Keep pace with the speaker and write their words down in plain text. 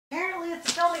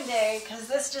shopping day because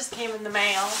this just came in the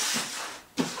mail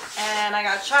and I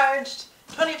got charged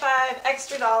 $25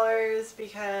 extra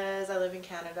because I live in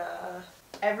Canada.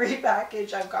 Every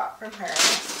package I've got from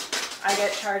her, I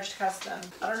get charged custom.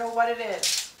 I don't know what it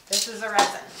is. This is a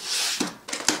resin.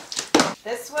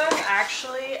 This was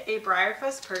actually a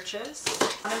BriarQuest purchase.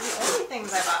 One of the only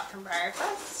things I bought from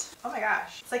BriarQuest. Oh my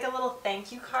gosh. It's like a little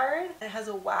thank you card. It has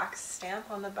a wax stamp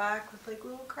on the back with like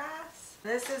little grass.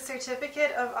 This is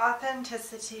Certificate of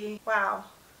Authenticity. Wow.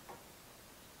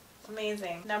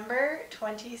 Amazing. Number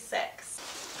 26.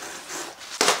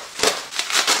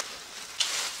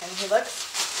 And he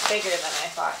looks bigger than I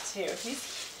thought too.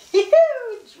 He's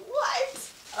huge!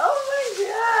 What? Oh my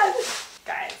god!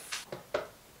 Guys.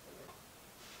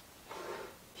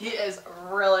 He is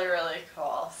really, really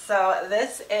cool. So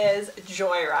this is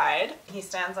JOYRIDE. He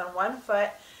stands on one foot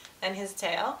and his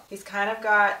tail. He's kind of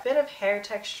got a bit of hair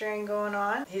texturing going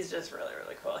on. He's just really,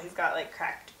 really cool. He's got like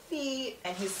cracked feet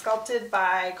and he's sculpted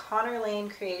by Connor Lane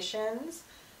Creations,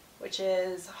 which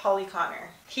is Holly Connor.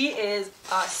 He is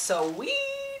sweet.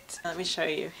 Let me show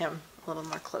you him a little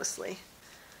more closely.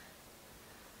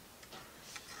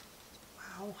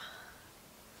 Wow.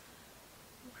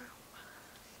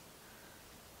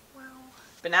 Wow.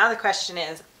 But now the question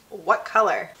is, what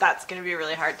color? That's going to be a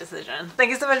really hard decision. Thank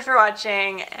you so much for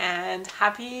watching and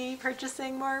happy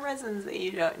purchasing more resins that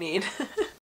you don't need.